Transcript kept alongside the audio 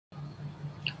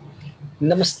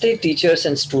Namaste, teachers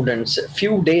and students. A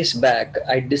few days back,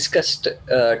 I discussed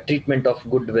treatment of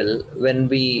goodwill when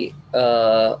there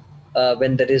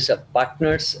is a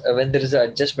when there is an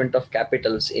adjustment of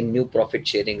capitals in new profit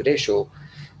sharing ratio.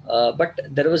 But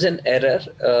there was an error.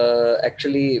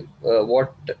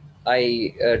 What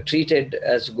I treated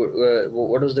as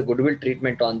what was the goodwill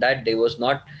treatment on that day was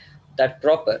not that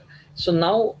proper. So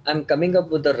now I'm coming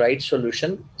up with the right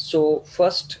solution. So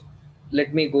first,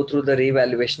 let me go through the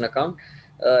revaluation account.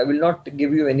 I will not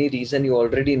give you any reason. You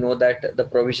already know that the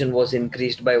provision was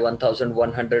increased by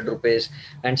 1,100 rupees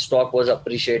and stock was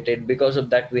appreciated. Because of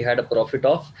that, we had a profit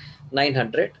of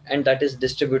 900, and that is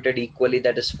distributed equally.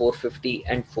 That is 450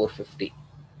 and 450.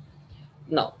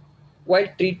 Now, while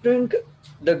treating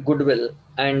the goodwill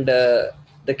and the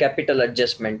capital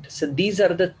adjustment, so these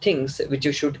are the things which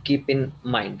you should keep in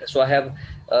mind. So I have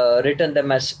written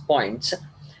them as points.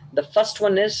 The first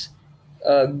one is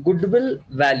goodwill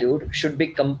valued should be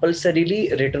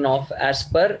compulsorily written off as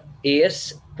per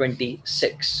AS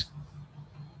 26.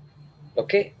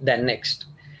 Okay, then next,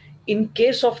 in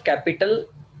case of capital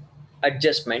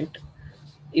adjustment,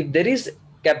 if there is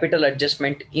capital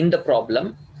adjustment in the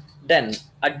problem, then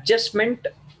adjustment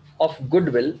of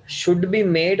goodwill should be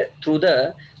made through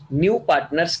the new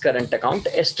partner's current account.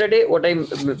 Yesterday,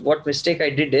 what mistake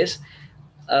I did is,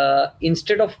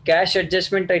 instead of cash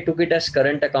adjustment, I took it as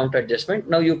current account adjustment.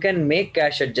 Now you can make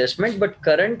cash adjustment, but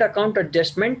current account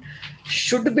adjustment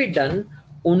should be done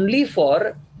only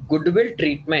for goodwill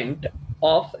treatment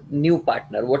of new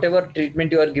partner. Whatever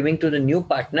treatment you are giving to the new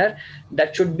partner,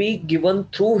 that should be given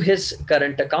through his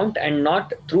current account and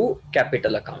not through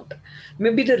capital account.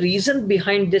 Maybe the reason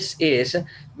behind this is,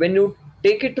 when you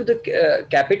take it to the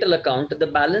capital account, the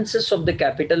balances of the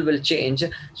capital will change.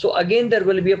 So again, there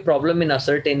will be a problem in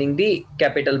ascertaining the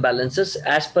capital balances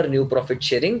as per new profit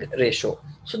sharing ratio.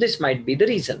 So this might be the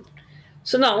reason.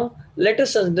 So now let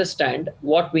us understand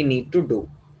what we need to do.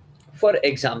 For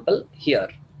example, here,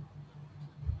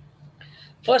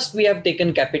 first we have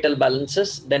taken capital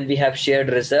balances, then we have shared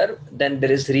reserve, then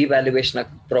there is revaluation of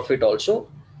profit also.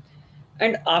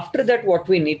 And after that, what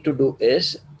we need to do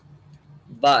is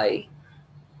buy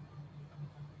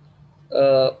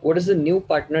what is the new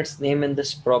partner's name in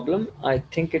this problem? I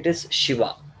think it is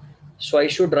Shiva. So I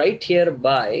should write here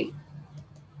by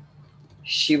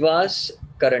Shiva's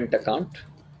current account.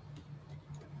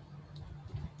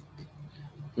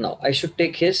 Now I should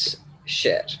take his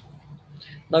share.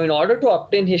 Now, in order to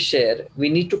obtain his share, we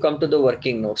need to come to the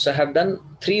working notes. So I have done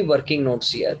 3 working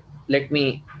notes here. Let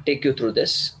me take you through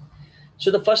this. So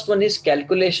the first one is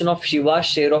calculation of Shiva's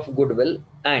share of goodwill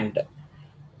and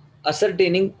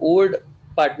ascertaining old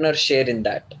partner share in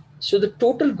that. So the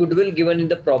total goodwill given in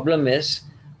the problem is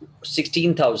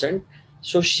 16,000.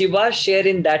 So Shiva's share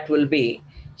in that will be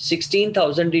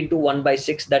 16,000 into 1 by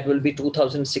 6. That will be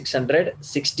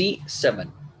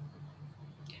 2,667.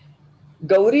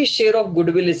 Gauri's share of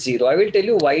goodwill is 0. I will tell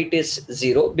you why it is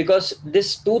 0. Because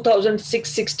this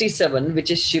 2,667, which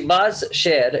is Shiva's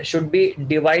share, should be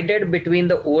divided between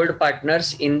the old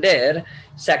partners in their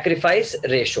sacrifice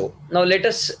ratio. Now let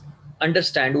us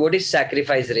understand what is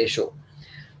sacrifice ratio.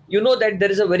 You know that there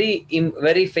is a very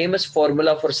famous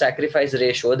formula for sacrifice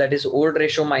ratio, that is old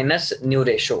ratio minus new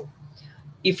ratio.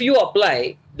 If you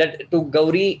apply that to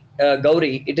Gauri,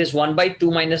 it is 1 by 2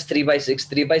 minus 3 by 6.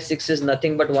 3 by 6 is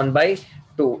nothing but 1 by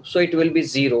 2. So it will be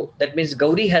 0. That means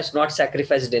Gauri has not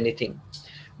sacrificed anything.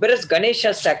 Whereas Ganesh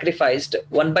has sacrificed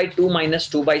 1 by 2 minus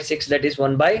 2 by 6, that is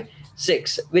 1 by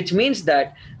 6, which means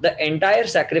that the entire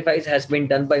sacrifice has been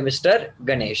done by Mr.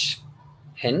 Ganesh.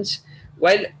 Hence,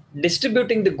 while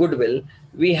distributing the goodwill,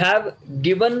 we have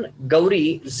given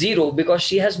Gauri 0 because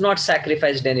she has not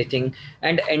sacrificed anything,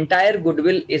 and entire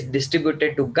goodwill is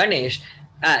distributed to Ganesh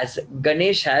as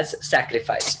Ganesh has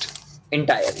sacrificed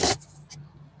entirely.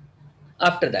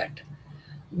 After that,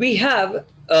 we have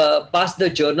passed the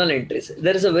journal entries.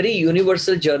 There is a very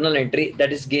universal journal entry,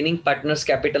 that is gaining partners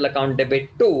capital account debit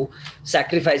to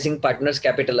sacrificing partners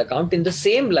capital account. In the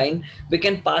same line, we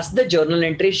can pass the journal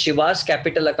entry Shiva's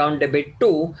capital account debit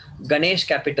to Ganesh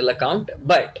capital account.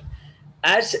 But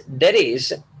as there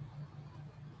is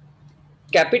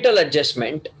capital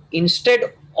adjustment,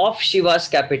 instead of Shiva's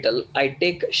capital, I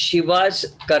take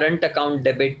Shiva's current account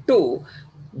debit to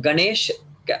Ganesh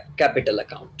capital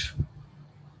account.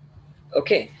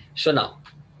 Okay, so now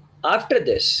after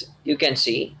this, you can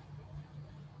see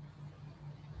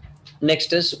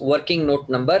next is working note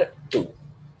number 2.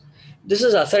 This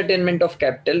is ascertainment of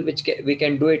capital, which we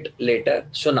can do it later.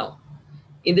 So now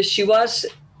in the Shiva's,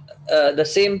 the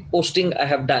same posting I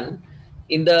have done.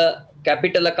 In the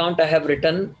capital account, I have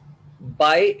written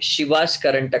by Shiva's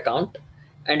current account.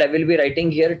 and I will be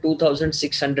writing here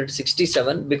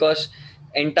 2667 because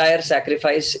entire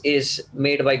sacrifice is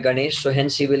made by Ganesh, so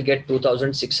hence he will get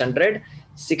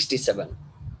 2667.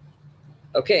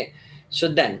 Okay, so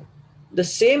then the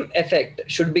same effect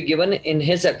should be given in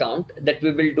his account, that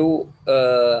we will do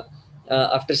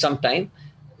after some time.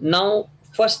 Now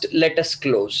first let us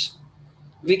close.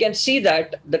 We can see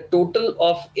that the total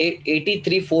of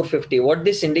 83,450, what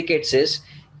this indicates is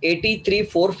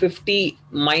 83,450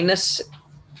 minus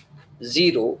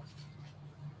 0.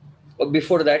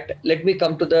 Before that, let me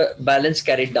come to the balance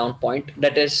carried down point,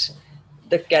 that is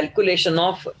the calculation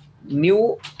of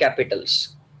new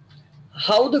capitals.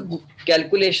 How the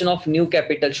calculation of new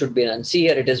capital should be done? See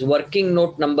here, it is working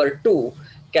note number 2,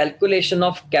 calculation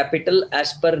of capital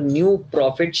as per new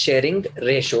profit sharing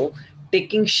ratio,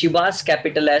 taking Shiva's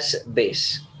capital as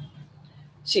base.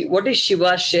 See, what is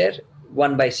Shiva's share?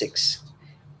 1 by 6.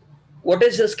 What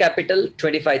is his capital?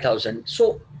 25,000.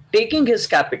 So taking his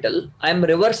capital, I am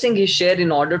reversing his share in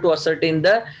order to ascertain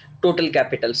the total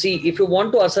capital. See, if you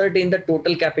want to ascertain the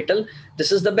total capital,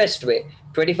 this is the best way.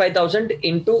 25,000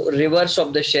 into reverse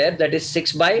of the share, that is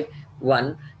 6 by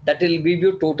 1. That will give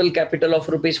you total capital of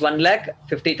rupees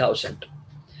 1,50,000.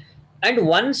 And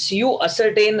once you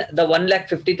ascertain the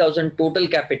 1,50,000 total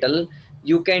capital,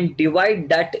 you can divide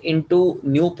that into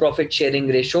new profit sharing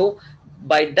ratio.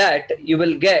 By that you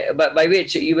will get, by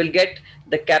which you will get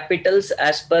the capitals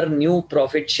as per new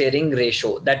profit sharing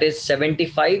ratio, that is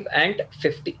 75 and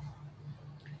 50.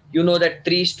 You know that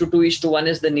 3:2:1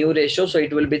 is the new ratio, so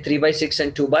it will be 3 by 6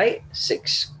 and 2 by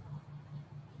 6.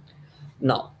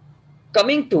 Now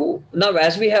coming to, now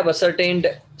as we have ascertained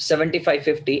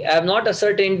 7550, I have not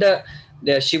ascertained the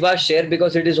Shiva share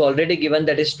because it is already given,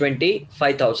 that is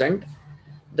 25,000.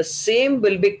 The same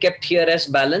will be kept here as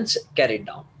balance carried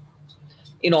down.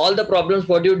 In all the problems,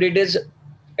 what you did is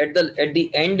at the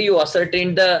end you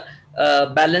ascertained the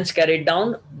balance carried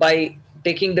down by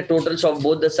taking the totals of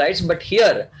both the sides, but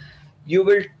here you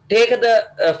will take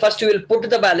the first you will put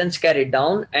the balance carried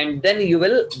down and then you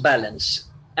will balance,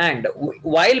 and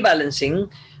while balancing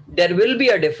there will be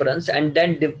a difference, and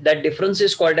then that difference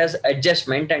is called as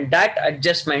adjustment, and that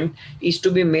adjustment is to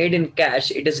be made in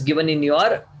cash. It is given in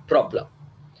your problem.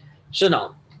 So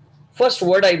now first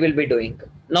what I will be doing,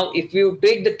 now if you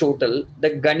take the total, the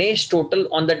Ganesh total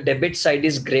on the debit side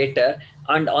is greater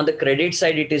and on the credit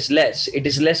side it is less. It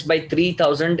is less by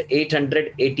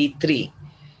 3,883.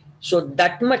 So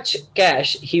that much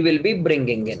cash he will be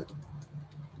bringing in.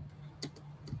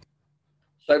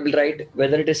 So I will write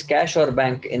whether it is cash or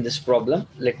bank in this problem.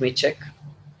 Let me check.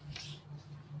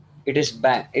 It is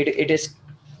bank. It is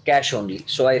cash only.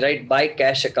 So I write by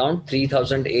cash account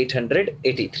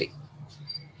 3,883.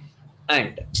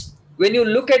 And when you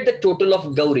look at the total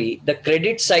of Gauri, the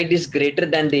credit side is greater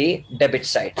than the debit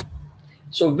side.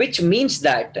 So which means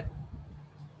that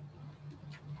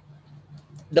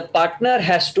the partner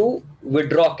has to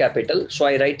withdraw capital. So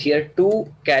I write here to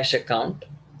cash account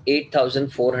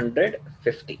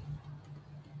 8,450.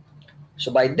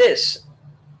 So by this,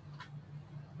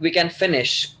 we can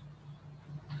finish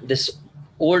this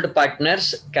old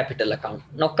partner's capital account.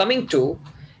 Now coming to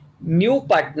new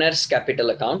partner's capital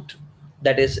account,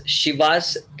 that is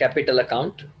Shiva's capital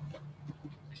account.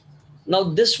 Now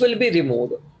this will be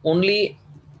removed. Only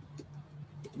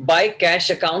by cash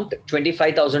account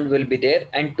 25,000 will be there,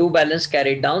 and to balance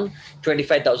carried down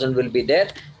 25,000 will be there.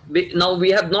 Now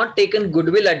we have not taken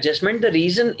goodwill adjustment. The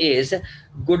reason is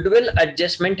goodwill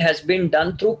adjustment has been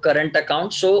done through current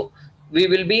account, so we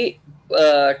will be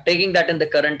taking that in the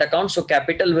current account. So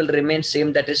capital will remain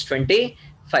same, that is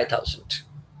 25,000.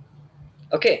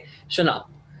 Okay, so now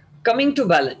coming to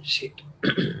balance sheet.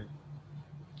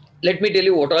 Let me tell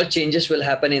you what all changes will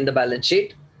happen in the balance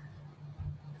sheet.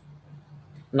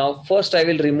 Now first I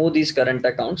will remove these current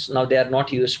accounts. Now they are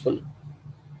not useful.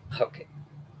 Okay.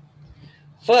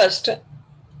 First,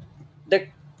 the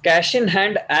cash in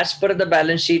hand as per the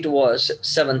balance sheet was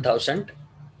 7,000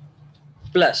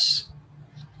 plus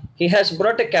he has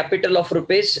brought a capital of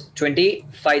rupees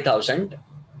 25,000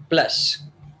 plus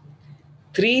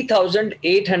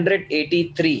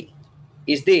 3,883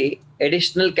 is the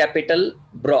additional capital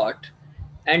brought,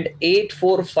 and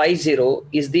 8,450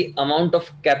 is the amount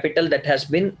of capital that has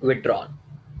been withdrawn.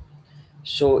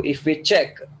 So if we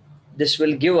check, this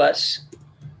will give us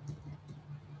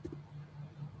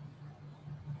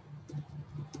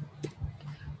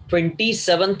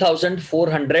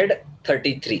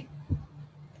 27,433.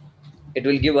 It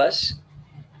will give us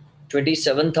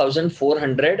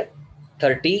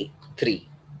 27,433.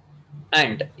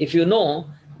 And if you know,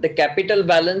 the capital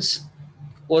balance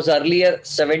was earlier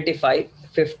 75,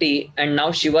 50, and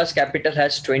now Shiva's capital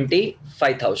has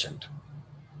 25,000.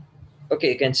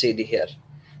 Okay, you can see the here.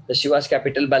 The Shiva's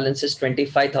capital balance is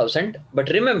 25,000. But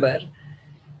remember,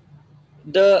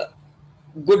 the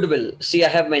goodwill, see, I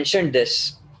have mentioned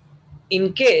this.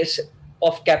 In case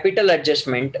of capital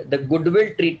adjustment, the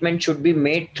goodwill treatment should be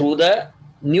made through the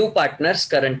new partner's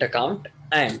current account,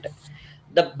 and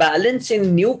the balance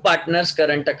in new partner's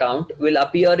current account will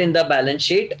appear in the balance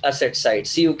sheet asset side.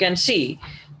 See, you can see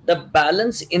the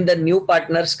balance in the new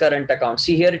partner's current account.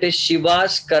 See, here it is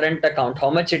Shiva's current account. How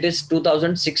much it is?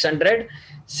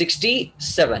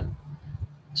 2,667.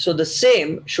 So the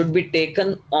same should be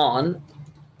taken on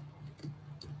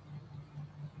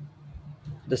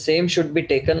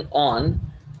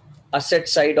asset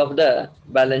side of the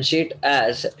balance sheet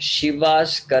as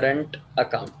Shiva's current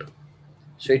account.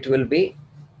 So it will be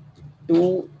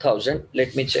 2000.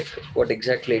 Let me check what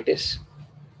exactly it is.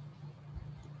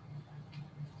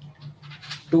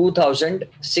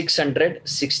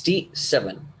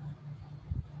 2667.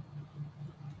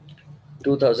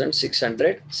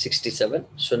 2667.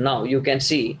 So now you can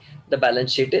see the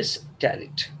balance sheet is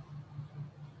tallied.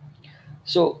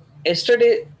 So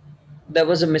yesterday there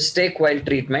was a mistake while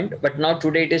treatment, but now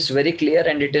today it is very clear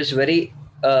and it is very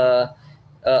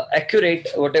accurate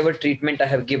whatever treatment I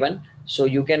have given. So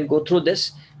you can go through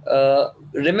this.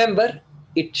 Remember,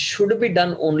 it should be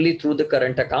done only through the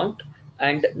current account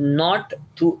and not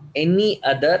through any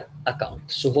other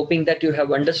account. So hoping that you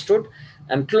have understood.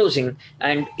 I'm closing,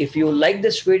 and if you like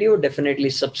this video, definitely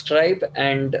subscribe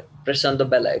and press on the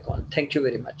bell icon. Thank you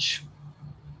very much.